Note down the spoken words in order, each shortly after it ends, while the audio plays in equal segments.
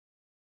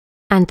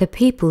and the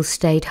people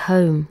stayed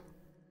home.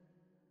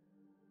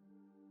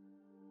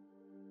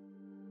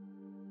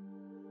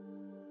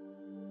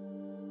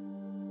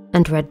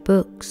 And read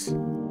books,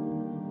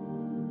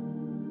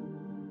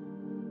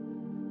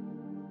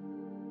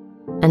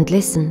 and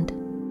listened,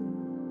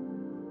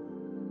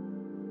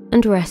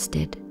 and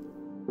rested,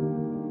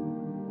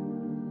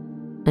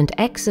 and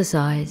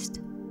exercised,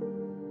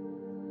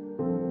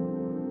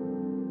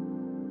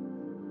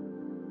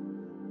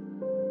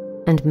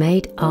 and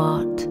made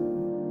art,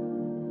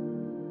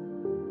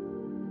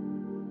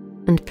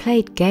 and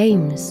played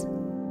games,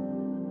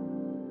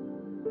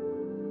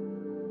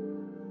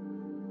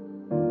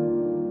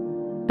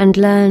 and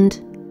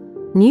learned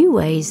new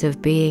ways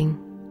of being.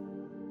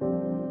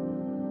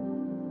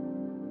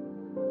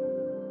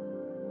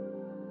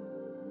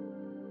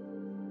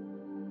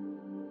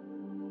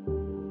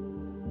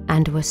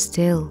 And were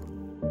still,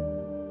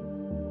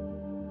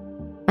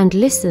 and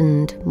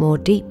listened more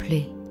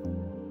deeply.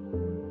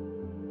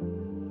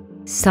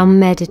 Some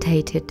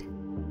meditated,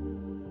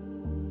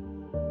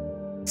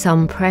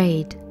 some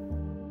prayed,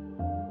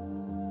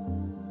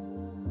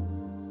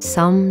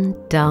 some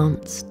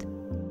danced,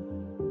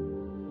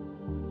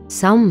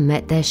 some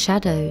met their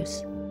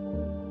shadows,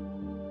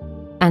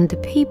 and the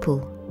people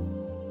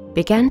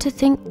began to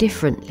think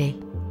differently,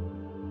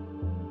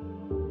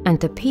 and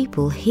the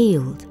people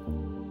healed.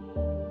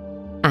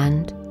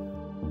 And,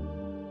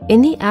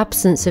 in the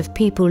absence of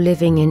people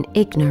living in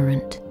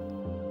ignorant,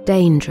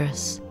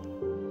 dangerous,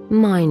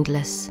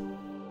 mindless,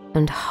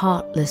 and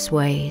heartless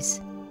ways,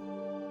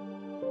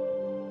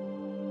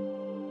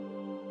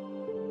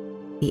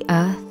 the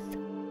earth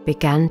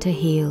began to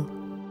heal.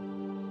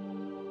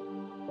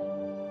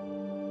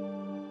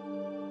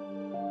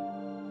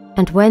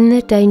 And when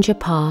the danger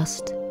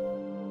passed,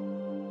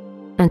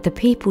 and the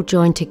people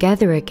joined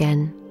together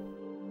again,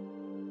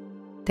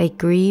 they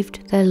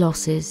grieved their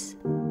losses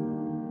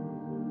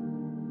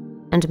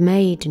and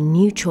made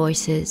new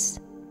choices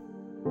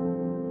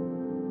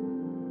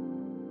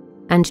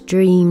and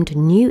dreamed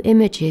new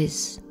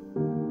images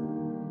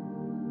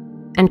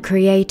and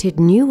created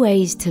new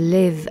ways to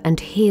live and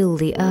heal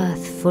the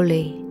earth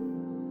fully,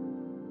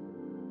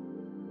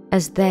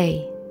 as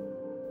they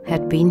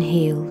had been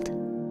healed.